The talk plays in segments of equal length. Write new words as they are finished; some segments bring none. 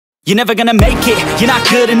you're never gonna make it. You're not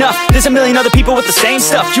good enough, there's a million other people with the same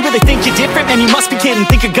stuff. You really think you're different? Man, you must be kidding.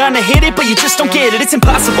 Think you're gonna hit it, but you just don't get it. It's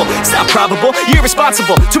impossible, it's not probable, you're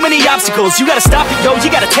irresponsible. Too many obstacles, you gotta stop it, yo. You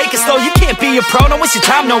gotta take it slow, you can't be a pro. Don't waste your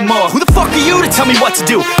time no more. Who the fuck are you to tell me what to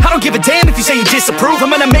do? I don't give a damn if you say you disapprove. I'm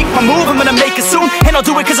gonna make my move, I'm gonna make it soon. And I'll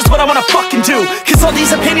do it cause it's what I wanna fucking do. Cause all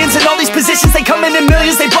these opinions and all these positions, they come in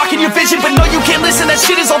millions, they blocking your vision. But no, you can't listen, that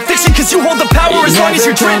shit is all fiction. Cause you hold the power as long as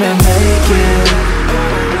you're dreaming. Make it.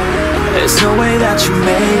 There's no way that you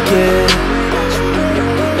make it.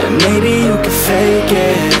 And maybe you can fake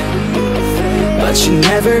it, but you're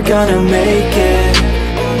never gonna make it.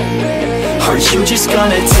 Are you just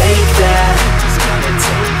gonna take that?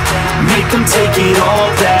 Make them take it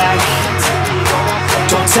all back.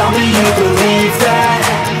 Don't tell me you believe that.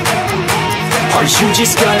 Are you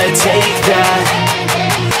just gonna take that?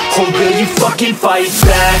 Or will you fucking fight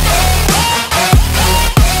back?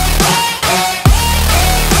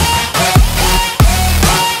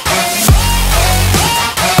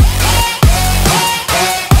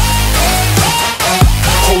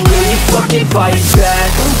 Or will you fucking fight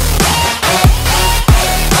back?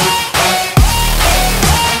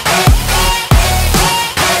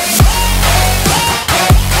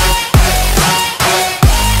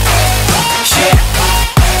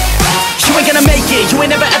 You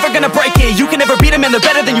ain't never ever gonna break it. You can never beat them and they're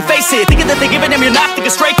better than you, face it. Thinking that they give a damn, you're not, think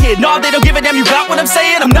a stray kid. No, they don't give a damn, you got what I'm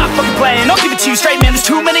saying? I'm not fucking playing, I'll give it to you straight, man. There's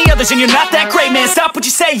too many others and you're not that great, man. Stop what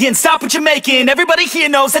you're saying, stop what you're making. Everybody here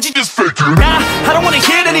knows that you just faking. Nah, I don't wanna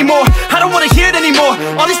hear it anymore, I don't wanna hear it anymore.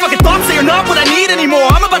 All these fucking thoughts, they are not what I need anymore.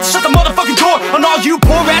 I'm about to shut the motherfucking door on all you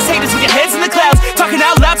poor ass haters with your heads in the clouds, talking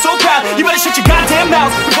out loud so proud. You better shut your goddamn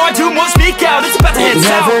mouth before I do more, speak out. It's about to head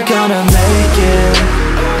south. Never gonna make it.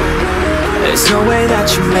 There's no way that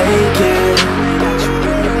you make it.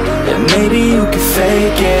 And maybe you can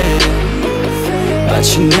fake it, but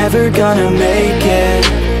you're never gonna make it.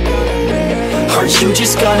 Are you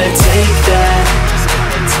just gonna take that?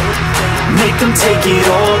 Make them take it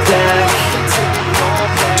all back.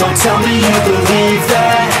 Don't tell me you believe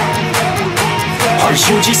that. Are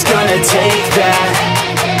you just gonna take that?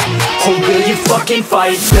 Or will you fucking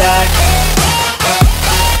fight back?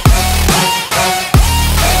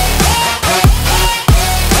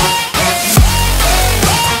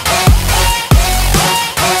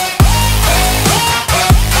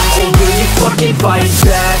 Fucking fight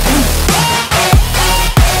back.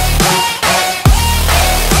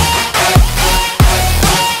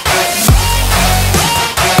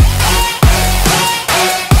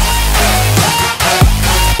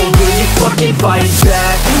 Or will you fucking fight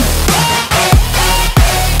back?